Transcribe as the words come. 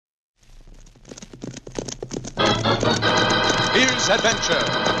adventure.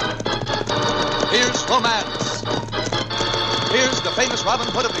 Here's romance. Here's the famous Robin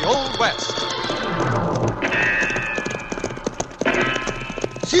Hood of the Old West.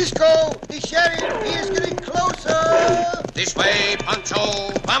 Cisco, the sheriff, he is getting closer. This way,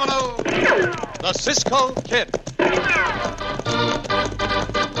 Pancho. Vámonos. The Cisco Kid.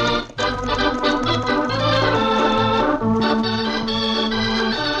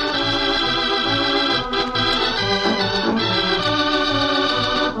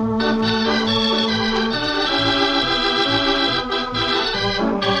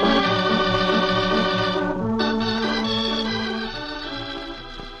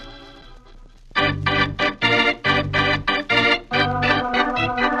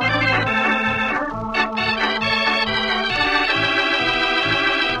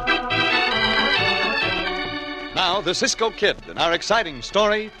 The Cisco Kid in our exciting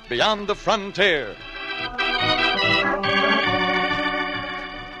story, Beyond the Frontier.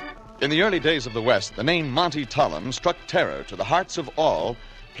 In the early days of the West, the name Monty Tollem struck terror to the hearts of all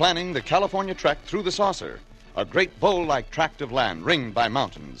planning the California trek through the Saucer, a great bowl-like tract of land ringed by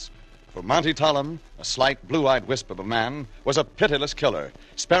mountains. For Monty Tollem, a slight, blue-eyed wisp of a man, was a pitiless killer,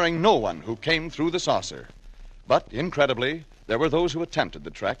 sparing no one who came through the Saucer. But, incredibly, there were those who attempted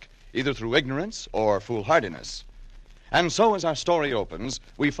the trek, either through ignorance or foolhardiness. And so, as our story opens,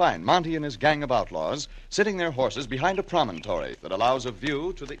 we find Monty and his gang of outlaws sitting their horses behind a promontory that allows a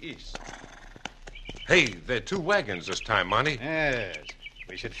view to the east. Hey, there are 2 wagons this time, Monty. Yes.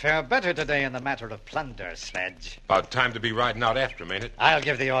 We should fare better today in the matter of plunder, Sledge. About time to be riding out after him, ain't it? I'll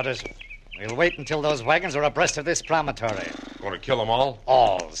give the orders. We'll wait until those wagons are abreast of this promontory. Want to kill them all?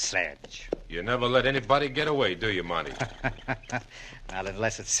 All, Sledge. You never let anybody get away, do you, Monty? Not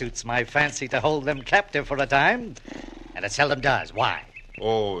unless it suits my fancy to hold them captive for a time. And it seldom does. Why?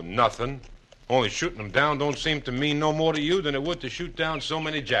 Oh, nothing. Only shooting them down don't seem to mean no more to you than it would to shoot down so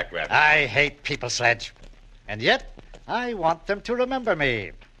many jackrabbits. I hate people, Sledge. And yet, I want them to remember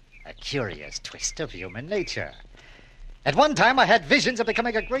me. A curious twist of human nature. At one time, I had visions of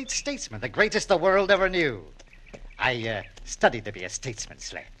becoming a great statesman, the greatest the world ever knew. I studied to be a statesman,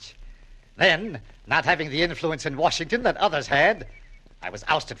 Sledge. Then, not having the influence in Washington that others had, I was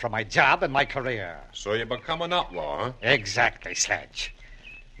ousted from my job and my career. So you become an outlaw, huh? Exactly, Sledge.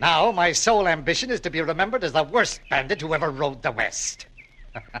 Now, my sole ambition is to be remembered as the worst bandit who ever rode the West.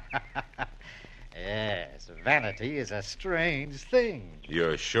 Yes, vanity is a strange thing.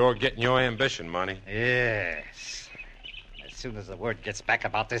 You're sure getting your ambition, Monty. Yes. As soon as the word gets back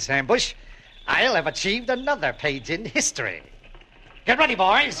about this ambush, I'll have achieved another page in history. Get ready,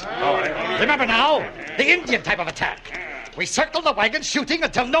 boys. Remember now, the Indian type of attack. We circle the wagon shooting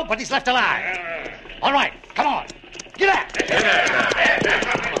until nobody's left alive. All right, come on. Get out.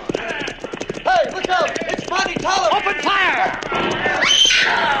 Hey, look out! It's Monty Tollem! Open fire!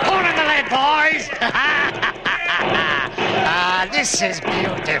 Hold in the lead, boys. This is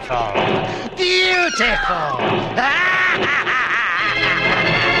beautiful. Beautiful.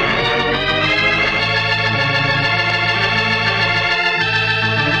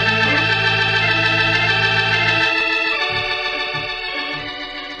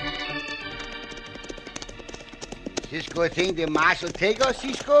 Cisco think the marshal take us,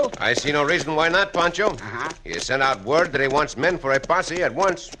 Cisco? I see no reason why not, Pancho. He sent out word that he wants men for a posse at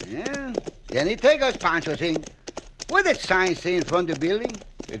once. Yeah. Then he take us, Pancho think. What that sign say in front of the building?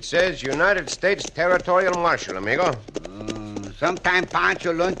 It says United States Territorial Marshal, amigo. Sometime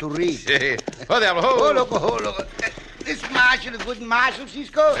Pancho learn to read. Oh, diablo. Oh, look. This marshal a good marshal,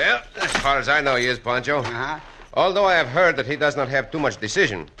 Cisco? Well, as far as I know, he is, Pancho. Although I have heard that he does not have too much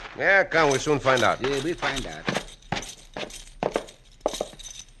decision. Yeah, come, we'll soon find out. Yeah, we'll find out.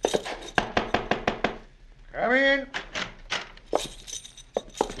 Come in.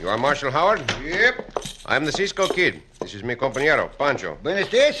 You are Marshal Howard? Yep. I'm the Cisco Kid. This is mi compañero, Pancho. Buenos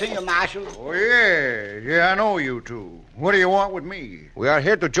dias, Senor Marshal. Oh, yeah, I know you two. What do you want with me? We are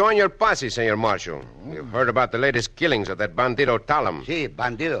here to join your posse, Senor Marshal. We've heard about the latest killings of that bandito Tollem. Si,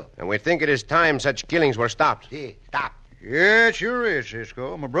 bandido. And we think it is time such killings were stopped. Si, stop. Yeah, it sure is,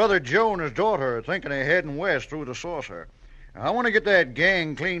 Cisco. My brother Joe and his daughter are thinking of heading west through the Saucer. Now, I want to get that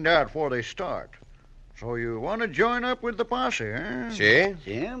gang cleaned out before they start. So you want to join up with the posse, eh? Si?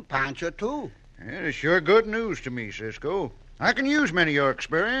 Si, Pancho, too. Yeah, it's sure good news to me, Cisco. I can use many of your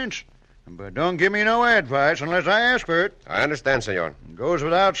experience. But don't give me no advice unless I ask for it. I understand, senor. It goes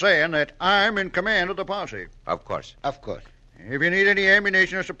without saying that I'm in command of the posse. Of course. Of course. If you need any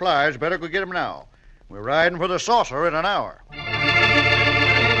ammunition or supplies, better go get them now. We're riding for the Saucer in an hour.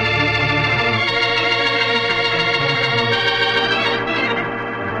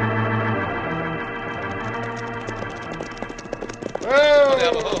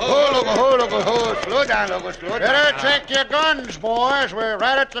 Hold. Slow down, Loco, slow down. Better check your guns, boys. We're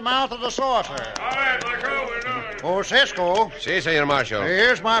right at the mouth of the saucer. All right, Marco, we're doing it. Oh, Cisco, Si, Senor Marshal.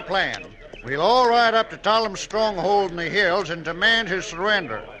 here's my plan. We'll all ride up to Talum's stronghold in the hills and demand his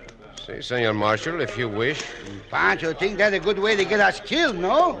surrender. Si, Senor Marshal, if you wish. Pancho think that's a good way to get us killed,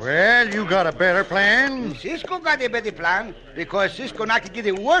 no? Well, you got a better plan? Cisco got a better plan because Cisco not to get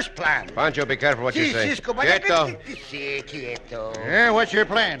a worse plan. Pancho, be careful what you Si, say. Cisco, but Quieto. Si, quieto. Yeah, what's your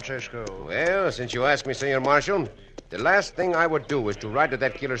plan, Cisco? Well, since you ask me, Senor Marshal, the last thing I would do is to ride to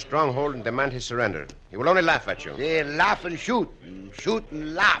that killer's stronghold and demand his surrender. He will only laugh at you. They laugh and shoot. Shoot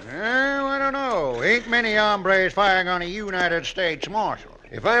and laugh. Well, I don't know. Ain't many hombres firing on a United States Marshal.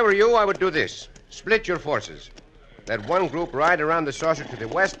 If I were you, I would do this. Split your forces. Let one group ride around the saucer to the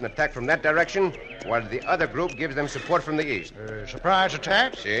west and attack from that direction, while the other group gives them support from the east. Surprise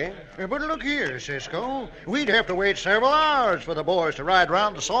attack? See? But look here, Cisco. We'd have to wait several hours for the boys to ride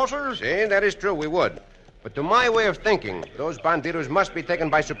round the saucers. See, that is true, we would. But to my way of thinking, those bandidos must be taken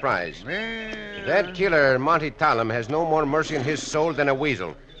by surprise. Well, That killer, Monty Talum, has no more mercy in his soul than a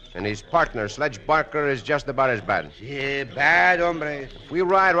weasel. And his partner, Sledge Barker, is just about as bad. Si, bad hombres. If we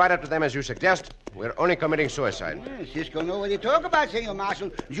ride right up to them as you suggest, we're only committing suicide. Cisco know what they talk about, Senor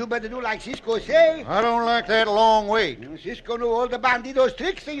Marshal. You better do like Cisco say. I don't like that long wait. Cisco know all the bandidos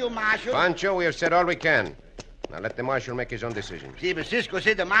tricks, Senor Marshal. Pancho, we have said all we can. Now let the marshal make his own decision. Si, but Cisco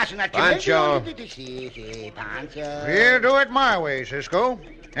said the Marshal not Pancho. Si, Pancho. We'll do it my way, Cisco.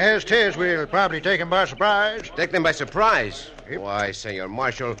 As 'tis, we'll probably take him by surprise. Take them by surprise. Yep. Why, Senor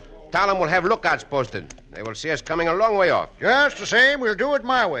Marshal, Talum will have lookouts posted. They will see us coming a long way off. Just the same, we'll do it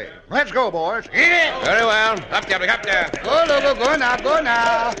my way. Let's go, boys. Very well. Up there, up there. Go, Loco, go now, go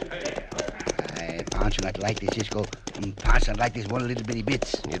now. Hey, Pancho not like this, Cisco. Pancho like this one little bitty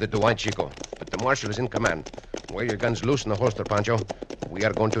bits. Neither do I, Chico. But the marshal is in command. Wear your guns loose in the holster, Pancho. We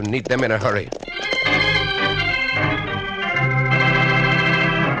are going to need them in a hurry.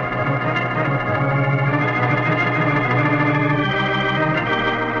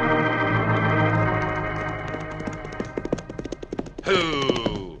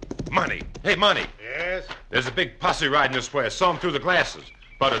 Who? Money. Hey, Money. Yes? There's a big posse riding this way. I saw him through the glasses.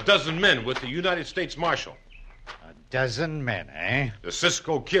 About a dozen men with the United States Marshal. A dozen men, eh? The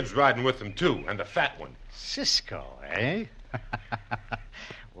Cisco kid's riding with them, too, and the fat one. Cisco, eh?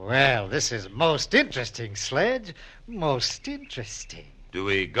 Well, this is most interesting, Sledge. Most interesting. Do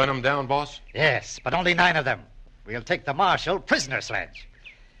we gun him down, boss? Yes, but only 9 of them. We'll take the marshal prisoner, Sledge.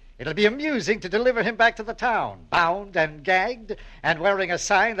 It'll be amusing to deliver him back to the town, bound and gagged, and wearing a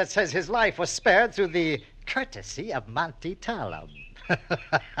sign that says his life was spared through the courtesy of Monty Talum.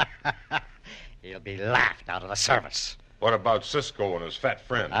 He'll be laughed out of the service. What about Cisco and his fat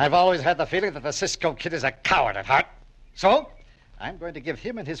friend? I've always had the feeling that the Cisco kid is a coward at heart. So, I'm going to give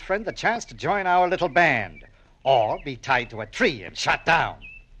him and his friend the chance to join our little band, or be tied to a tree and shot down.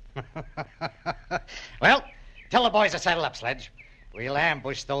 Well, tell the boys to saddle up, Sledge. We'll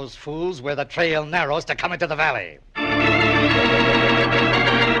ambush those fools where the trail narrows to come into the valley.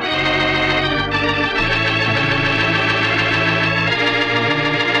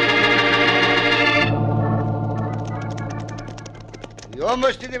 You're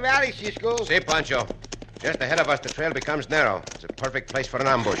almost in the valley, Cisco. See, Pancho. Just ahead of us, the trail becomes narrow. It's a perfect place for an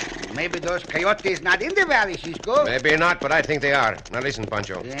ambush. Maybe those coyotes not in the valley, Cisco. Maybe not, but I think they are. Now listen,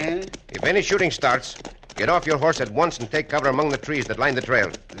 Pancho. Yeah? If any shooting starts, get off your horse at once and take cover among the trees that line the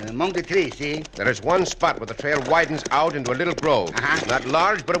trail. Among the trees, see? There is one spot where the trail widens out into a little grove. Uh-huh. It's not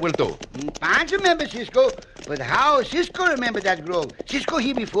large, but it will do. Pancho remember, Cisco. But how Cisco remember that grove? Cisco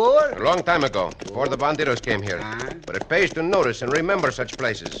here before? A long time ago, before the bandidos came here. Uh-huh. But it pays to notice and remember such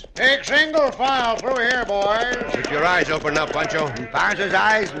places. Take single file through here, boys. Keep your eyes open now, Pancho. Pancho's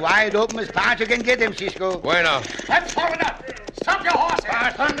eyes wide open as Pancho can get them, Cisco. Bueno. That's far enough. Stop your horses.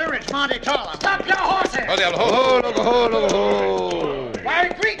 By thunder, it's Monty Talum. Stop your horses. Oh, they'll hold. Why,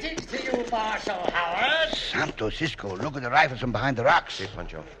 greetings to you, Marshal Howard. Santo, Cisco, look at the rifles from behind the rocks. See,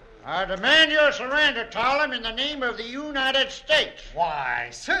 Pancho. I demand your surrender, Talum, in the name of the United States. Why,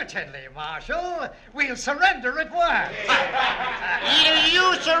 certainly, Marshal. We'll surrender at once. Either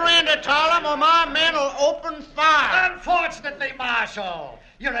you surrender, Talum, or my men will open fire. Unfortunately, Marshal,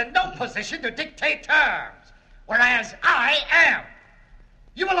 you're in no position to dictate terms, whereas I am.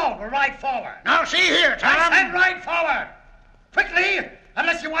 You alone will ride forward. Now, see here, I Talum. said ride forward. Quickly,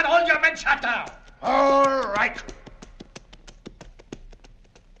 unless you want all your men shot down. All right.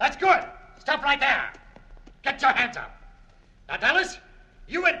 That's good. Stop right there. Get your hands up. Now, Dallas,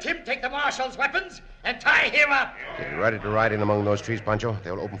 you and Tim take the marshal's weapons and tie him up. Get ready to ride in among those trees, Pancho.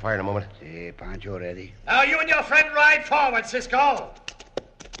 They'll open fire in a moment. See, Pancho ready. Now, you and your friend ride forward, Cisco.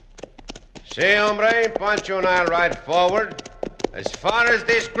 See, hombre, Pancho and I'll ride forward as far as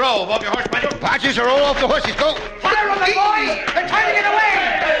this grove. Off your horse, Pancho. Pancho, so roll off the horse, Cisco. Fire on them, boys! They're trying to get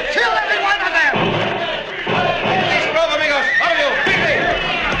away! Kill every one of them! This grove, amigos. All of you, quickly.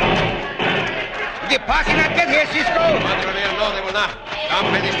 The posse not get here, Cisco. Madre mia, no, they will not.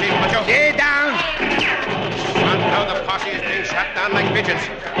 Down by these trees, Pancho. Stay down. Shot down. The posse is being shot down like pigeons.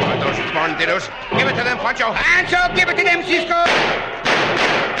 Are those bandidos? Give it to them, Pancho. Pancho, give it to them, Cisco.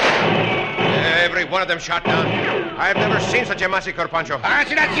 Every one of them shot down. I've never seen such a massacre, Pancho.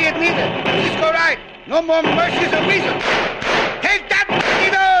 Pancho not see it neither. Cisco right. No more mercies of weasel. Take that,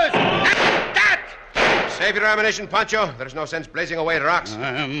 bandidos. That. Save your ammunition, Pancho. There's no sense blazing away at rocks.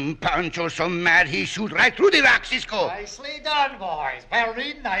 Pancho's so mad he shoot right through the rock, Cisco. Nicely done, boys.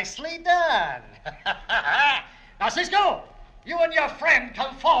 Very nicely done. Now, Cisco, you and your friend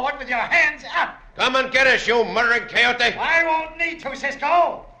come forward with your hands up. Come and get us, you murdering coyote. I won't need to,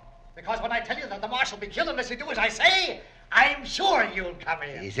 Cisco. Because when I tell you that the marshal will be killed unless you do as I say, I'm sure you'll come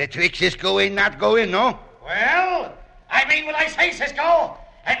in. Is a trick, Cisco ain't not go in, no? Well, I mean what I say, Cisco.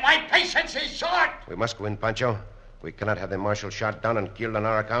 And my patience is short. We must go in, Pancho. We cannot have the marshal shot down and killed on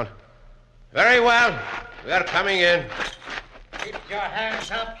our account. Very well. We are coming in. Keep your hands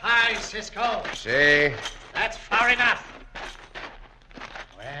up high, Cisco. See? That's far enough.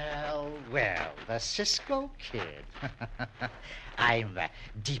 Well, the Cisco Kid. I'm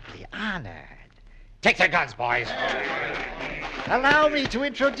deeply honored. Take their guns, boys. Allow me to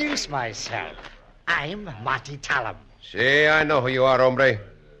introduce myself. I'm Monty Tallum. See, I know who you are, hombre.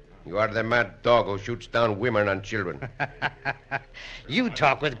 You are the mad dog who shoots down women and children. You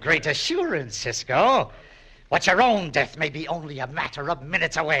talk with great assurance, Cisco. But your own death may be only a matter of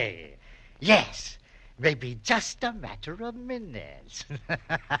minutes away. Yes, maybe just a matter of minutes.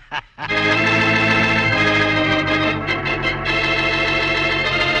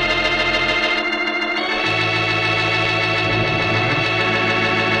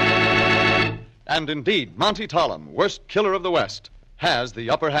 And indeed, Monty Tallum, worst killer of the West, has the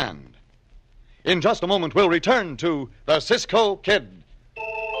upper hand. In just a moment, we'll return to the Cisco Kid.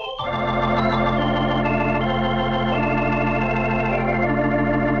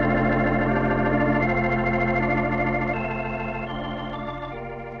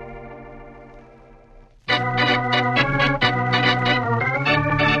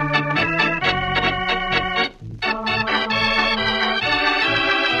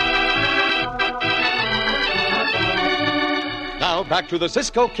 Back to the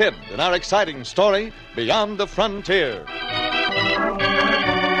Cisco Kid in our exciting story, Beyond the Frontier.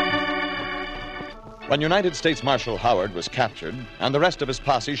 When United States Marshal Howard was captured and the rest of his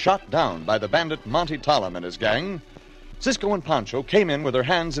posse shot down by the bandit Monty Tallum and his gang, Cisco and Pancho came in with their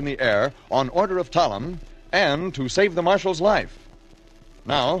hands in the air on order of Tallum and to save the Marshal's life.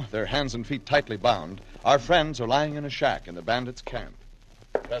 Now, their hands and feet tightly bound, our friends are lying in a shack in the bandits' camp.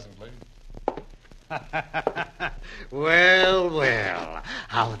 Presently... Well,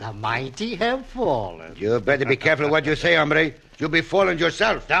 how the mighty have fallen. You better be careful what you say, hombre. You'll be falling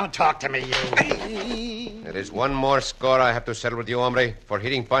yourself. Don't talk to me, you. There is one more score I have to settle with you, hombre, for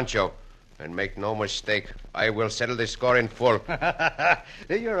hitting Pancho. And make no mistake, I will settle this score in full.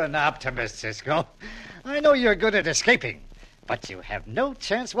 You're an optimist, Cisco. I know you're good at escaping, but you have no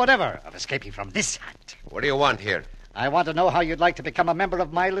chance whatever of escaping from this hut. What do you want here? I want to know how you'd like to become a member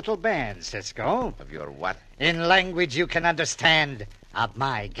of my little band, Cisco. Of your what? In language you can understand, of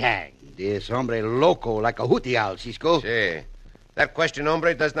my gang. This hombre loco like a hootie owl, Cisco. See, that question,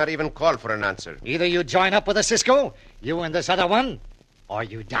 hombre, does not even call for an answer. Either you join up with us, Cisco, you and this other one, or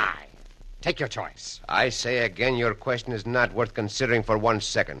you die. Take your choice. I say again, your question is not worth considering for 1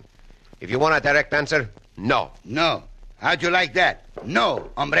 second. If you want a direct answer, no. No. How'd you like that? No,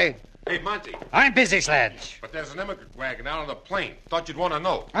 hombre. Hey, Monty. I'm busy, Sledge. But there's an immigrant wagon out on the plain. Thought you'd want to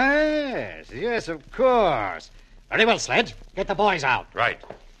know. Yes, of course. Very well, Sledge. Get the boys out. Right.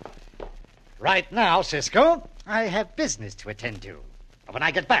 Right now, Cisco, I have business to attend to. But when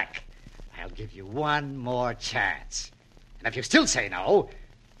I get back, I'll give you one more chance. And if you still say no,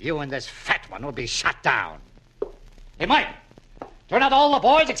 you and this fat one will be shot down. Hey, Mike, turn out all the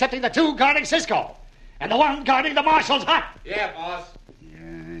boys excepting the two guarding Cisco and the one guarding the marshal's hut. Yeah, boss.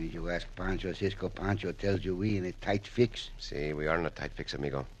 You ask Pancho, Cisco. Pancho tells you we in a tight fix. See, we are in a tight fix,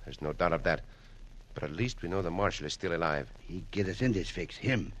 amigo. There's no doubt of that. But at least we know the marshal is still alive. He get us in this fix,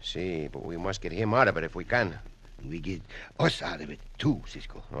 him. See, but we must get him out of it if we can. We get us out of it, too,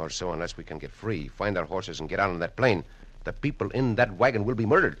 Cisco. Or so, unless we can get free, find our horses, and get out on that plain, the people in that wagon will be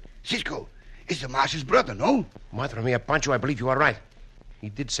murdered. Cisco, it's the marshal's brother, no? Madre mia, Pancho, I believe you are right. He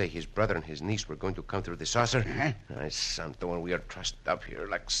did say his brother and his niece were going to come through the saucer. Ay, santo, and we are trussed up here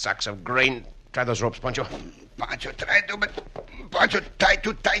like sacks of grain. Try those ropes, Pancho. Pancho, try to, but Pancho, tied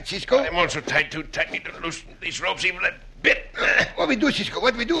too tight, Cisco. I'm also tied too tightly to loosen these ropes even a bit. What we do, Cisco?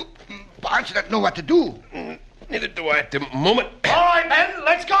 What we do? Pancho doesn't know what to do. Neither do I at the moment. All right, men,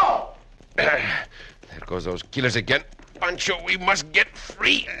 let's go. There goes those killers again. Pancho, we must get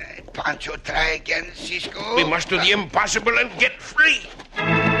free. Pancho, try again, Cisco. We must do the impossible and get free.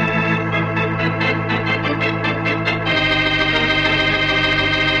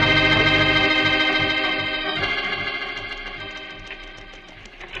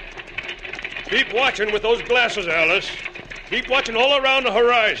 Keep watching with those glasses, Alice. Keep watching all around the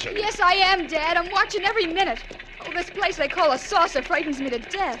horizon. Yes, I am, Dad. I'm watching every minute. Oh, this place they call a saucer frightens me to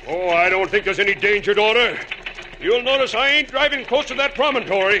death. Oh, I don't think there's any danger, daughter. You'll notice I ain't driving close to that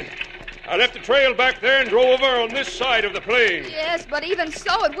promontory. I left the trail back there and drove over on this side of the plain. Yes, but even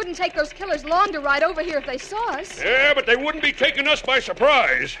so, it wouldn't take those killers long to ride over here if they saw us. Yeah, but they wouldn't be taking us by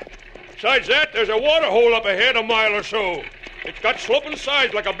surprise. Besides that, there's a water hole up ahead a mile or so. It's got sloping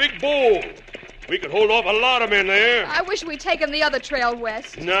sides like a big bowl. We could hold off a lot of men there. I wish we'd taken the other trail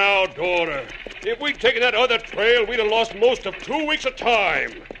west. Now, daughter, if we'd taken that other trail, we'd have lost most of 2 weeks of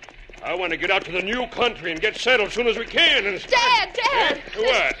time. I want to get out to the new country and get settled as soon as we can. And Dad!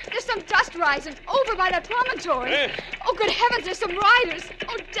 What? There's some dust rising over by that promontory. Eh? Oh, good heavens, there's some riders.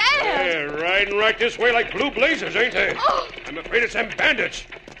 Oh, Dad! They're riding right this way like blue blazers, ain't they? Oh. I'm afraid it's them bandits.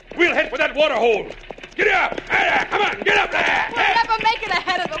 We'll head for that water hole. Get up! Hey, come on, get up there! We'll never make it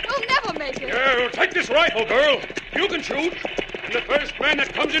ahead of them. We'll never make it. Yeah, take this rifle, girl. You can shoot. And the first man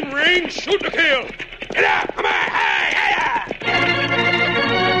that comes in range, shoot to kill. Get up! Come on! Hey!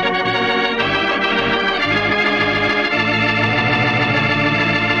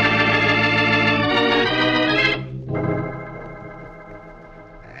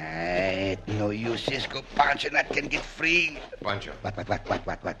 No use, Cisco. Pancho not can get free. Pancho. What?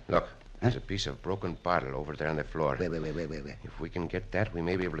 Look, there's a piece of broken bottle over there on the floor. Wait. If we can get that, we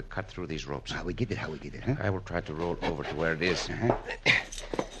may be able to cut through these ropes. How we get it, huh? I will try to roll over to where it is.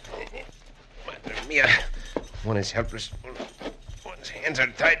 Madre mia. One is helpless. One's hands are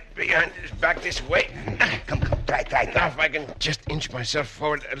tied behind his back this way. Come, try. Now, if I can just inch myself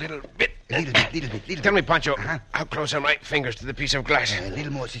forward a little bit. Little bit. Tell me, Pancho, how close are my fingers to the piece of glass? A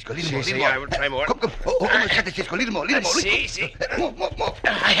little more, Cisco. Little more. I will try more. Come. Almost got it, Cisco. Little more. See. Move.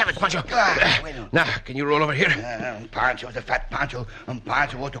 I have it, Pancho. Bueno. Now, can you roll over here? Pancho's a fat Pancho.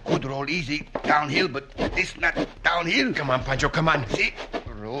 Pancho want to could roll easy downhill, but this not downhill. Come on, Pancho, come on. See?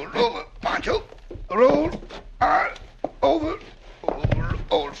 Roll over, Pancho. Roll. Over.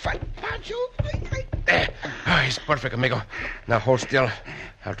 Old fat Pancho. He's perfect, amigo. Now, hold still.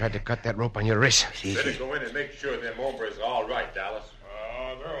 I'll try to cut that rope on your wrist. Better go in and make sure them hombres are all right, Dallas.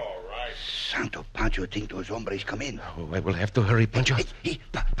 They're all right. Santo Pancho think those hombres come in. Oh, I will have to hurry, Pancho. Hey,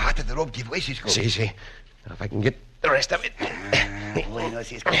 part of the rope give way, Cisco. See. Now, if I can get the rest of it. Bueno,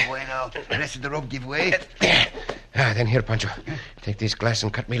 Cisco, bueno. The rest of the rope give way. Then here, Pancho. Take this glass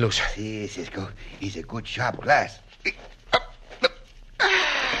and cut me loose. See, Cisco. He's a good sharp glass.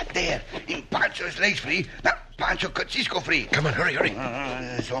 There. Pancho's legs free. Now, Pancho cut Cisco free. Come on, hurry.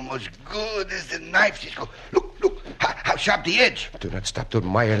 It's almost good as the knife, Cisco. Look. How sharp the edge. Do not stop to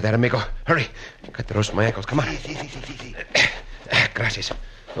admire that, amigo. Hurry. Cut the ropes my ankles. Come on. See. Gracias.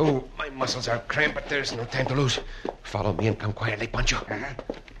 Oh, my muscles are cramped, but there's no time to lose. Follow me and come quietly, Pancho.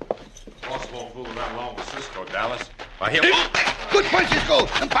 Boss won't fool around long with Cisco, Dallas. I hear... Good point, Cisco.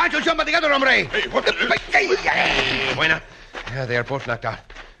 And Pancho jump on the other hombre. Hey, what the... Buena. They are both knocked out.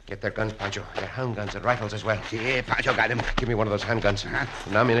 Get their guns, Pancho. Their handguns and rifles as well. See, Pancho got him. Give me one of those handguns.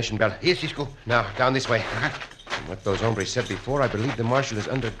 An ammunition belt. Here, Cisco. Now, down this way. From what those hombres said before, I believe the marshal is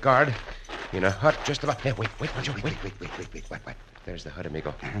under guard in a hut just about... Hey, wait, Pancho, wait. What? There's the hut,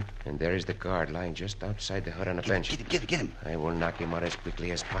 amigo. And there is the guard lying just outside the hut on a bench. Get him. I will knock him out as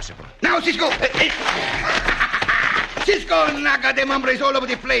quickly as possible. Now, Cisco. Cisco, knock out them hombres all over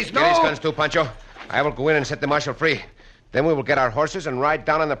the place. No. Get his guns too, Pancho. I will go in and set the marshal free. Then we will get our horses and ride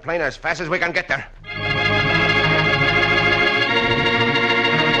down on the plain as fast as we can get there.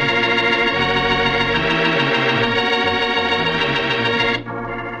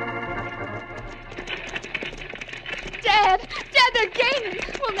 Dad, they're gaining.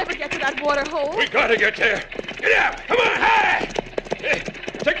 We'll never get to that water hole. We gotta get there. Get up! Come on! Hey,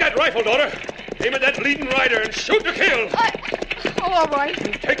 take that rifle, daughter. Aim at that leading rider and shoot to kill. All right.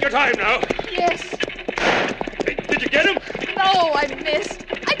 Take your time now. Yes. Hey, did you get him? No, I missed.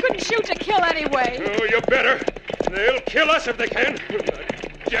 I couldn't shoot to kill anyway. Oh, you better. They'll kill us if they can.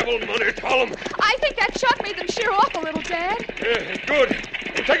 That devil money, Tollum. I think that shot made them sheer off a little, Dad. Good.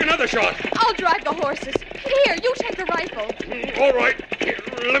 Take another shot. I'll drive the horses. Here, you take the rifle. All right. Here,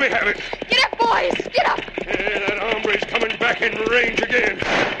 let me have it. Get up, boys. Get up. That hombre's coming back in range again.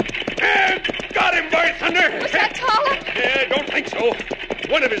 And got him, by thunder. Was that Tollum? Don't think so.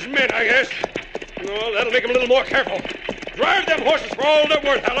 One of his men, I guess. Well, that'll make him a little more careful. Drive them horses for all they're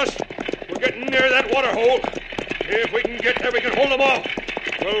worth, Alice. We're getting near that water hole. If we can get there, we can hold them off.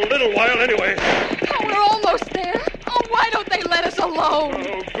 For a little while, anyway. Oh, we're almost there. Oh, why don't they let us alone?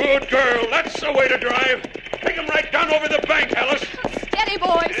 Oh, good girl. That's the way to drive. Take them right down over the bank, Alice. Steady,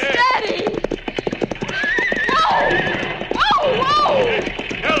 boys. Steady. Whoa! Whoa, whoa!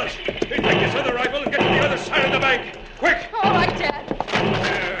 Alice, take this other rifle and get to the other side of the bank. Quick! All right, Dad.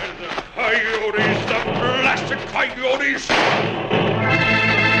 There's the coyotes, the blasted coyotes.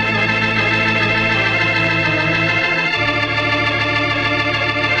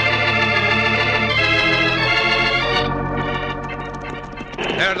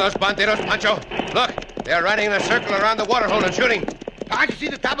 There are those bandidos, Pancho. Look, they're riding in a circle around the water hole and shooting. Can't you see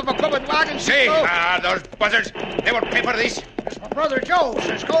the top of a covered wagon, See, Cisco? those buzzards. They will pay for this. It's my brother Joe,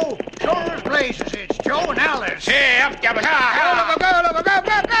 Cisco. Sure as blazes, it's Joe and Alice. See, up, Go, go!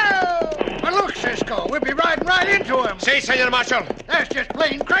 But look, Cisco, we'll be riding right into him. See, Senor Marshal. That's just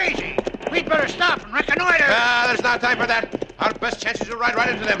plain crazy. We'd better stop and reconnoiter. There's no time for that. Our best chance is to ride right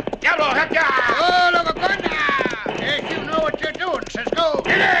into them. Diablo, help ya! Oh, look, go now! Yes, you know what you're doing, Cisco.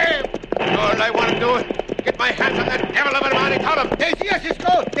 Get him! All I want to do is get my hands on that devil of a man and tell him. They see us,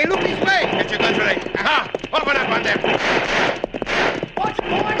 Cisco. They look this way. Get your guns ready. Open up on them. Watch,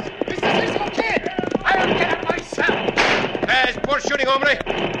 boys. It's the Cisco kid. I'll get him myself. There's poor shooting, hombre.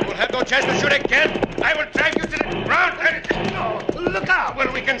 You will have no chance to shoot again. I will drive you to the ground and... Look out.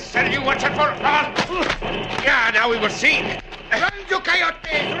 Well, we can settle you once and for all. Yeah, now we will see. Run, you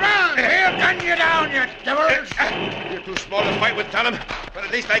coyotes, run! He'll gun you down, you devils. You're too small to fight with, Talon. But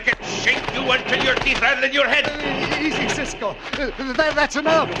at least I can shake you until your teeth rattle in your head. Easy, Cisco. That's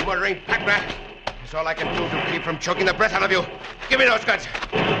enough. You muttering pack rat. That's all I can do to keep from choking the breath out of you. Give me those guns.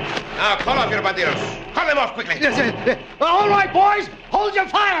 Now, call off your bandidos. Call them off quickly. All right, boys. Hold your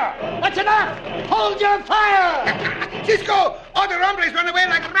fire. That's enough. Hold your fire. Cisco, other hombres run away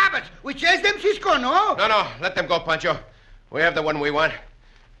like rabbits. We chase them, Cisco, no? No. Let them go, Pancho. We have the one we want.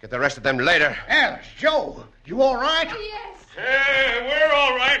 Get the rest of them later. Alice, Joe, you all right? Yes. Hey, we're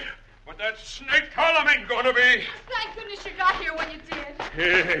all right. But that snake column ain't gonna be. Thank goodness you got here when you did.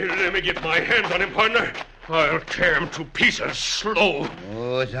 Hey, let me get my hands on him, partner. I'll tear him to pieces slow.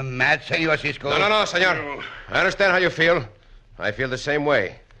 Oh, it's a mad senor, Cisco. No, senor. I understand how you feel. I feel the same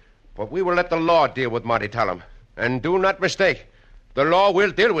way. But we will let the law deal with Monty Talum. And do not mistake, the law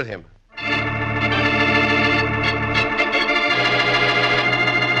will deal with him.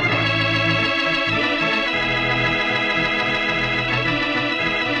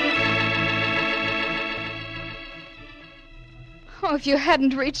 Oh, if you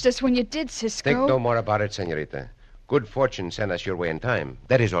hadn't reached us when you did, Cisco. Think no more about it, senorita. Good fortune sent us your way in time.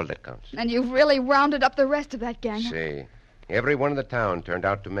 That is all that counts. And you've really rounded up the rest of that gang. See, everyone in the town turned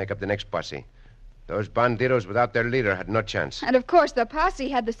out to make up the next posse. Those bandidos without their leader had no chance. And, of course, the posse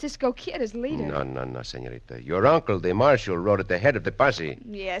had the Cisco Kid as leader. No, senorita. Your uncle, the marshal, rode at the head of the posse.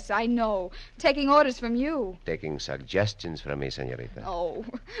 Yes, I know. Taking orders from you. Taking suggestions from me, senorita. Oh,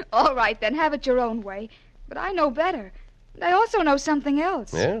 all right, then. Have it your own way. But I know better. And I also know something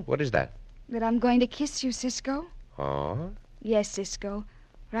else. Yeah? What is that? That I'm going to kiss you, Cisco. Oh? Yes, Cisco.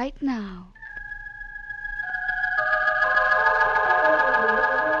 Right now.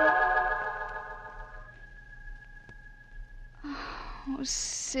 Oh,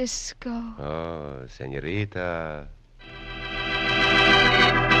 Cisco. Oh, senorita.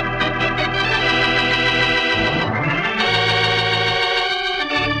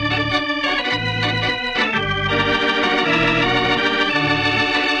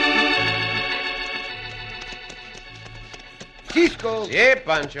 Cisco. Si,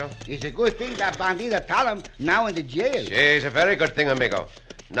 Pancho. It's a good thing that bandita Talum now in the jail. Si, it's a very good thing, amigo.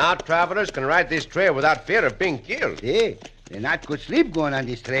 Now travelers can ride this trail without fear of being killed. Yeah, they not could sleep going on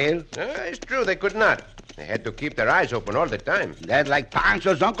this trail. It's true, they could not. They had to keep their eyes open all the time. That's like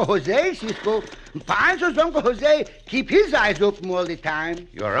Pancho's Uncle Jose, Cisco. Pancho's Uncle Jose keep his eyes open all the time.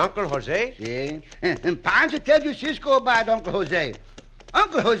 Your Uncle Jose? Yeah. And Pancho tells you, Cisco, about Uncle Jose.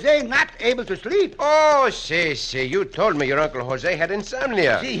 Uncle Jose not able to sleep. Oh, see. You told me your Uncle Jose had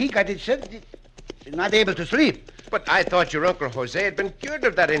insomnia. See, he got it not able to sleep. But I thought your Uncle Jose had been cured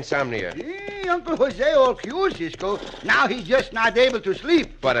of that insomnia. See, Uncle Jose all cured, Cisco. Now he's just not able to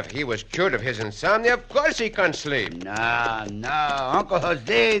sleep. But if he was cured of his insomnia, of course he can sleep. No. Uncle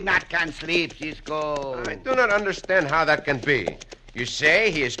Jose not can sleep, Cisco. I do not understand how that can be. You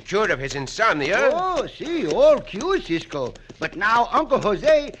say he is cured of his insomnia? Oh, see, all cured, Cisco. But now Uncle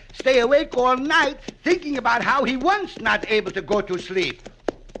Jose stay awake all night thinking about how he once not able to go to sleep.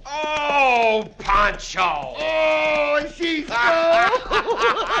 Oh, Pancho! Oh, Cisco!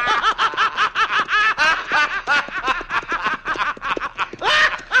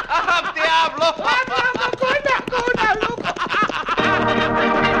 Diablo!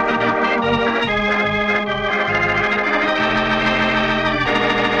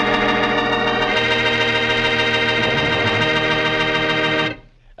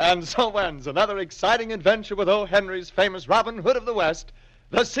 And so ends another exciting adventure with O. Henry's famous Robin Hood of the West,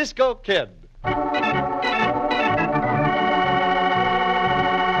 the Cisco Kid.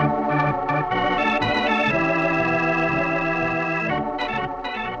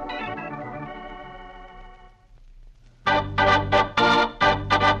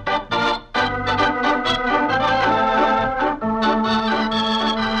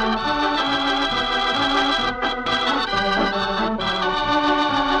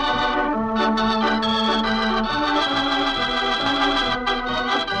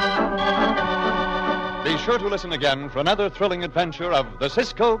 Be sure to listen again for another thrilling adventure of the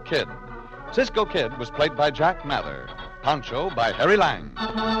Cisco Kid. Cisco Kid was played by Jack Mather. Pancho by Harry Lang.